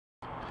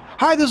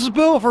Hi, this is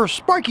Bill for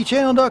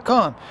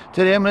SparkyChannel.com.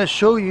 Today I'm going to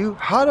show you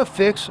how to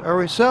fix a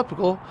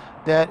receptacle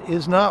that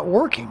is not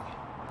working.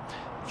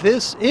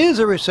 This is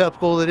a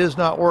receptacle that is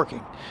not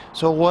working.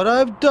 So what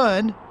I've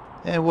done,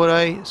 and what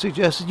I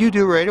suggested you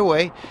do right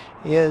away,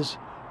 is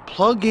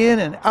plug in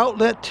an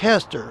outlet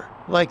tester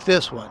like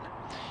this one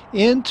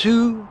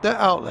into the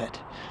outlet.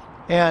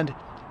 And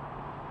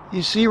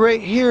you see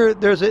right here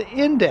there's an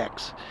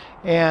index,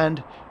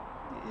 and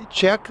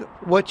check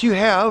what you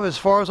have as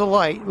far as a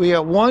light. We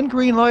have one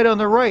green light on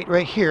the right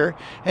here,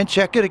 and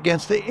check it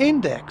against the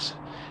index,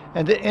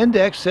 and the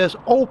index says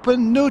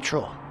open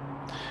neutral.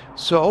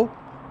 So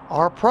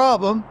our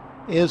problem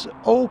is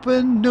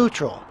open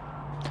neutral.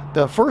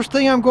 The first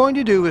thing I'm going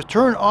to do is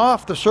turn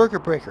off the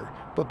circuit breaker.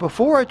 But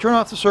before I turn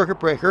off the circuit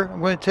breaker, I'm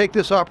going to take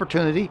this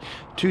opportunity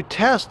to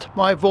test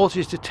my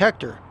voltage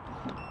detector.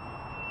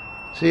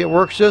 See, it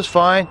works just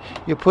fine.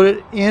 You put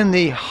it in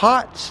the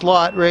hot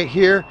slot right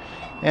here,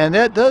 and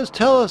that does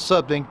tell us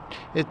something.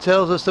 It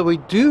tells us that we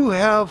do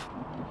have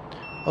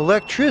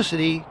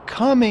electricity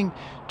coming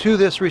to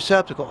this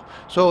receptacle.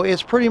 So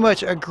it's pretty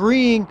much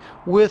agreeing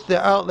with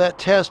the outlet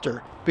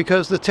tester,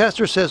 because the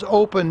tester says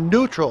open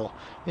neutral.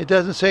 It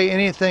doesn't say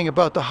anything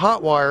about the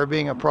hot wire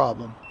being a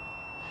problem.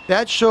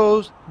 That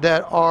shows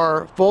that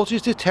our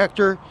voltage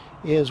detector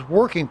is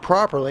working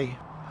properly.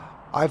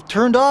 I've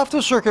turned off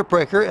the circuit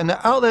breaker, and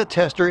the outlet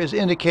tester is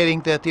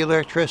indicating that the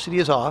electricity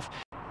is off.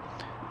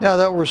 Now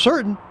that we're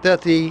certain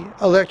that the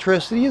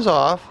electricity is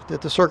off,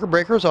 that the circuit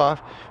breaker is off,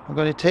 I'm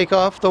going to take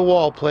off the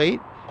wall plate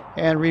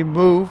and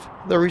remove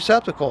the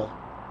receptacle.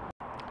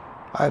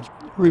 I've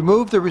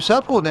removed the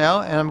receptacle now,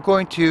 and I'm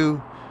going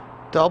to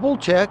double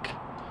check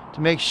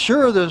to make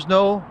sure there's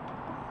no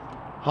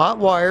hot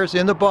wires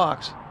in the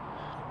box,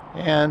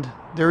 and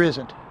there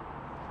isn't.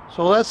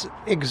 So let's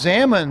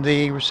examine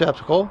the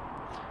receptacle.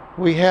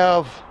 We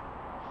have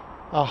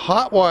a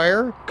hot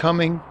wire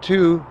coming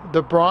to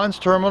the bronze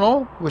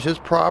terminal, which is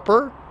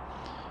proper.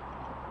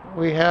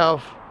 We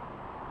have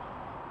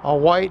a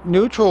white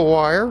neutral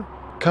wire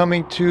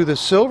coming to the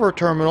silver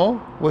terminal,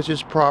 which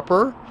is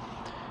proper.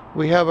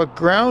 We have a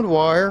ground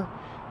wire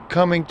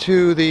coming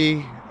to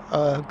the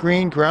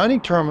green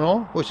grounding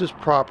terminal, which is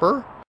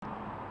proper.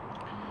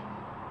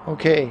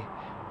 Okay,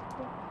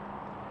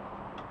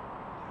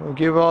 we'll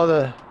give all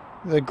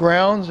the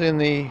grounds in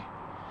the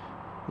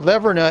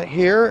lever nut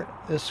here.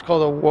 This is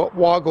called a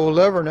Wago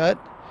lever nut.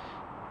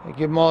 I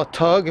give them all a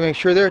tug and make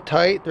sure they're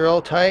tight. They're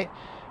all tight.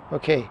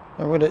 Okay,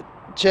 I'm going to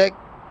check,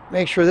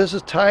 make sure this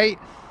is tight.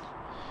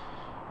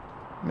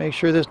 Make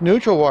sure this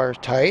neutral wire is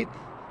tight.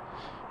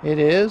 It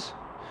is.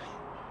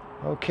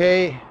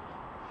 Okay,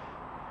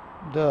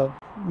 the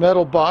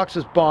metal box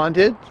is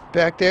bonded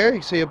back there.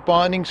 You see a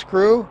bonding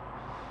screw.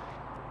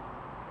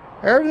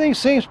 Everything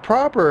seems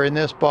proper in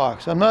this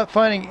box. I'm not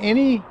finding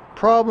any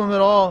problem at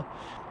all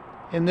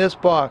in this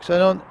box. I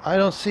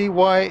don't see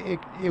why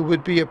it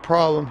would be a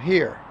problem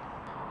here.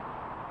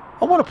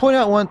 I want to point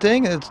out one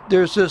thing.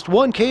 There's just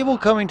one cable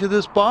coming to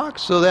this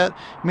box, so that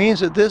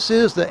means that this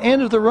is the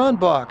end of the run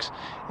box.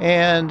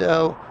 And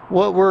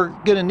what we're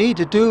going to need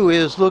to do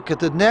is look at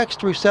the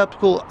next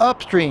receptacle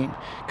upstream,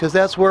 because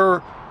that's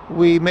where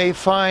we may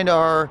find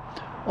our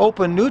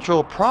open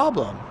neutral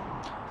problem.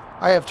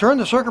 I have turned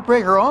the circuit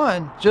breaker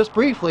on just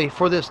briefly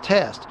for this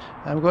test.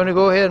 I'm going to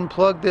go ahead and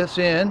plug this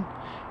in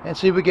and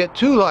see if we get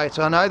two lights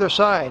on either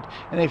side.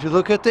 And if you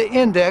look at the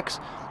index,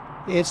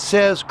 it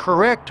says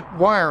correct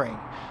wiring.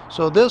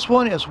 So this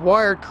one is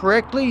wired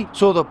correctly,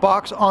 so the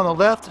box on the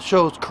left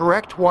shows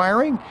correct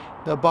wiring.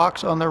 The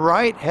box on the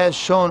right has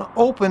shown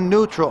open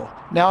neutral.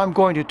 Now I'm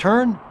going to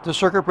turn the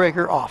circuit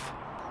breaker off.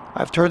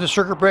 I've turned the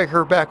circuit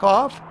breaker back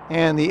off,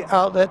 and the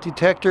outlet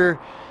detector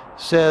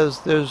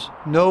says there's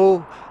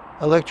no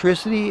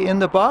electricity in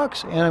the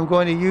box, and I'm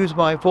going to use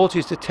my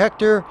voltage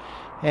detector,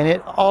 and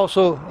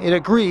it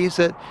agrees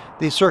that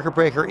the circuit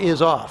breaker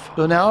is off.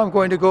 So now I'm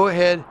going to go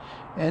ahead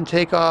and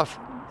take off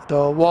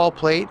the wall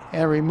plate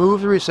and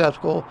remove the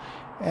receptacle,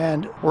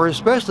 and we're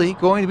especially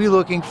going to be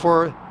looking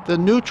for the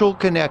neutral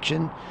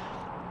connection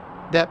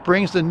that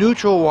brings the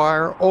neutral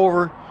wire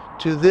over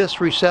to this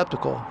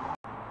receptacle.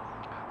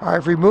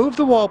 I've removed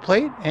the wall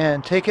plate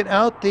and taken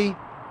out the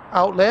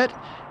outlet,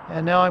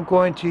 and now I'm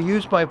going to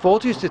use my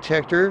voltage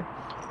detector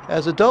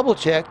as a double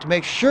check to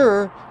make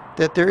sure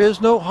that there is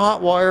no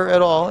hot wire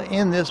at all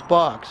in this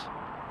box.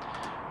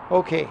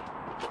 Okay,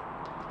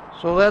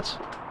 so let's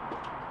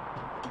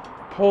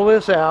pull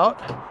this out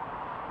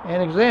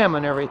and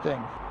examine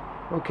everything.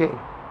 Okay,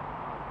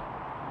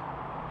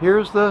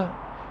 here's the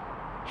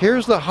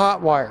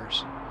hot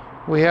wires.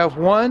 We have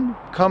one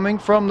coming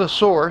from the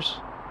source,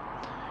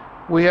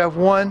 we have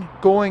one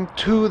going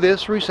to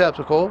this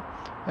receptacle,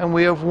 and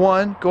we have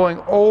one going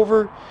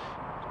over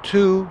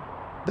to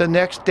the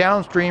next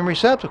downstream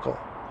receptacle.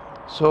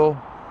 So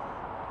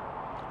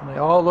they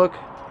all look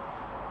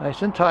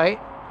nice and tight.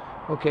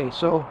 Okay,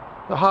 so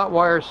the hot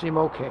wires seem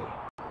okay.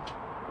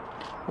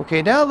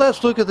 Okay, now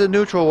let's look at the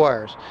neutral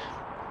wires.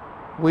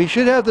 We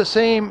should have the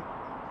same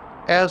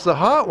as the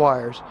hot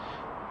wires,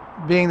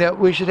 being that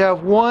we should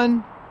have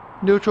one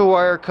neutral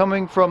wire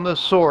coming from the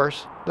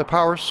source, the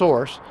power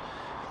source,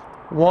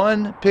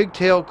 one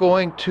pigtail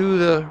going to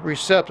the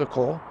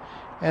receptacle,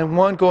 and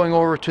one going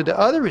over to the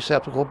other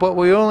receptacle, but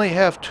we only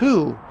have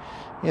two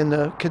in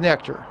the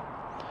connector.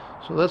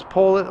 So let's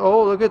pull it.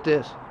 Oh, look at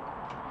this.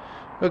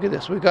 Look at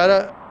this. We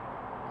got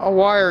a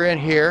wire in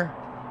here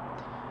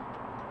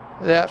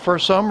that for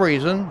some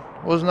reason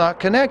was not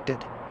connected,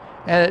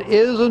 and it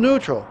is a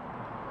neutral.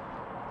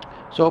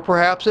 So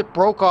perhaps it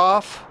broke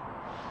off.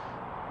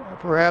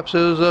 Perhaps it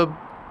was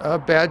a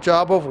bad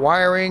job of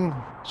wiring.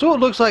 So it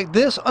looks like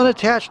this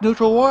unattached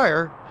neutral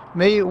wire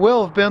may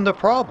well have been the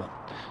problem.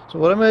 So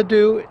what I'm going to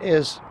do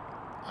is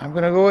I'm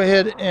going to go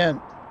ahead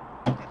and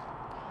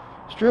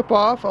strip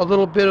off a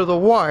little bit of the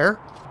wire,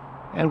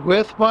 and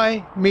with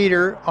my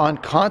meter on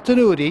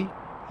continuity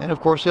and of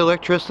course the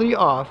electricity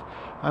off,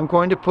 I'm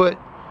going to put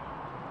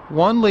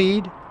one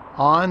lead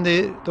on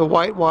the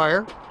white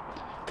wire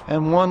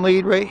and one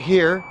lead right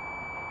here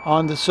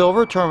on the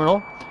silver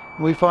terminal.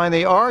 We find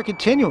they are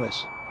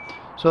continuous.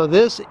 So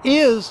this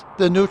is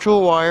the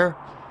neutral wire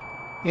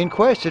in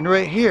question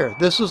right here.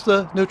 This is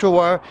the neutral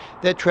wire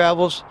that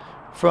travels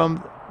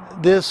from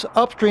this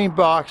upstream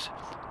box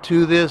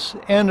to this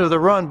end of the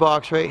run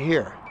box right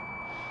here.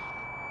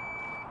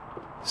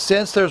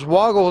 Since there's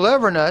woggle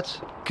lever nuts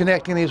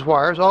connecting these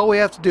wires, all we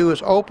have to do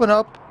is open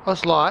up a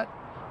slot,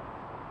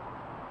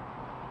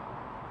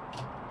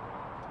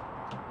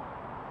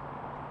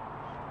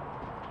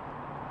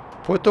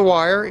 put the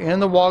wire in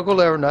the woggle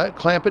lever nut,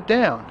 clamp it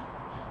down,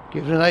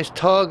 give it a nice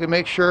tug and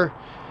make sure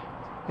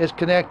it's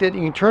connected.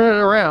 You can turn it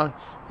around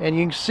and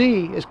you can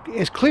see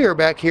it's clear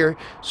back here,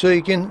 so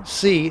you can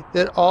see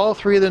that all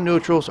three of the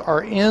neutrals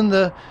are in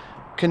the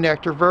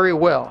connector very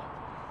well.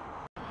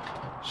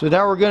 So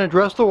now we're going to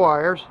dress the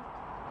wires.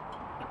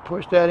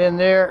 Push that in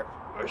there,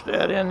 push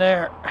that in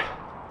there.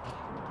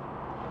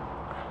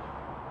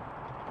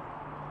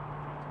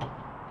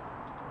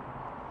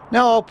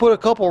 Now I'll put a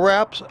couple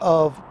wraps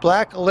of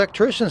black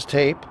electrician's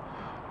tape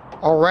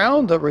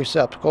around the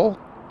receptacle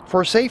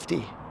for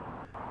safety.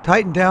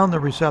 Tighten down the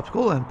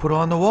receptacle and put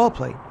on the wall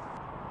plate.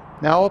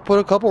 Now I'll put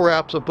a couple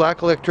wraps of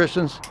black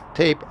electrician's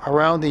tape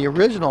around the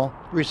original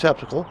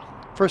receptacle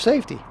for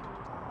safety.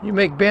 You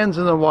make bends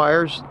in the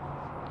wires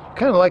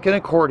kind of like an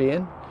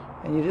accordion,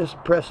 and you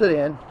just press it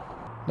in.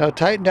 Now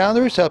tighten down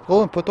the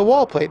receptacle and put the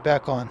wall plate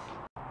back on.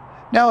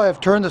 Now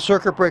I've turned the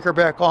circuit breaker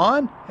back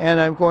on,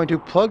 and I'm going to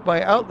plug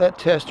my outlet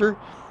tester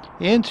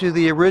into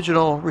the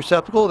original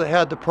receptacle that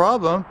had the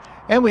problem,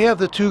 and we have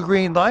the two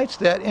green lights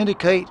that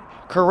indicate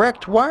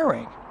correct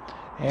wiring.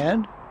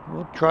 And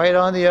we'll try it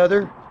on the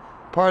other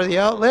part of the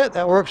outlet.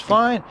 That works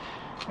fine,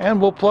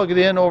 and we'll plug it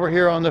in over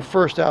here on the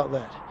first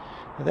outlet.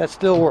 That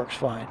still works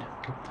fine.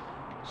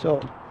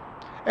 So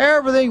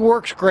everything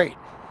works great.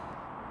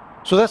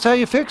 So that's how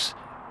you fix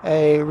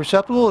a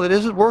receptacle that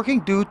isn't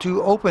working due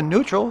to open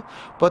neutral.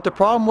 But the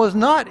problem was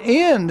not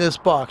in this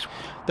box.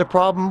 The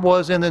problem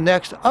was in the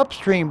next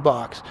upstream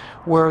box,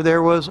 where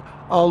there was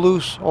a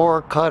loose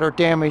or cut or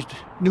damaged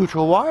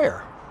neutral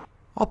wire.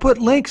 I'll put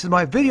links in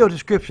my video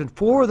description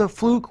for the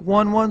Fluke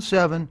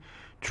 117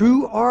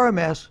 True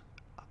RMS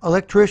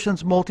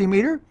Electrician's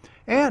Multimeter,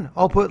 and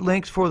I'll put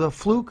links for the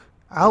Fluke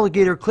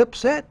Alligator Clip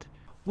Set,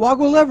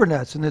 woggle lever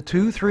nuts in the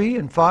 2, 3,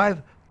 and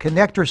 5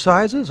 connector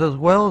sizes, as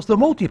well as the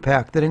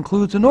multi-pack that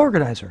includes an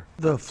organizer,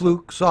 the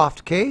Fluke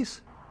soft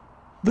case,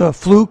 the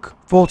Fluke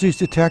voltage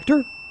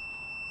detector,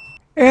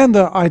 and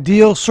the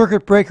Ideal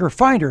circuit breaker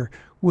finder,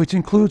 which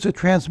includes a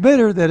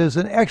transmitter that is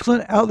an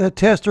excellent outlet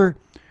tester,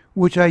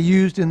 which I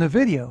used in the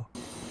video.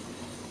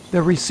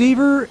 The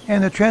receiver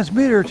and the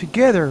transmitter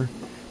together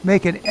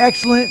make an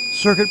excellent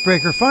circuit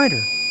breaker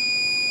finder.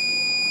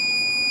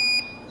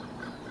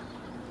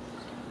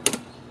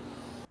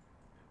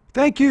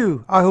 Thank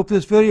you. I hope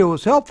this video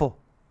was helpful.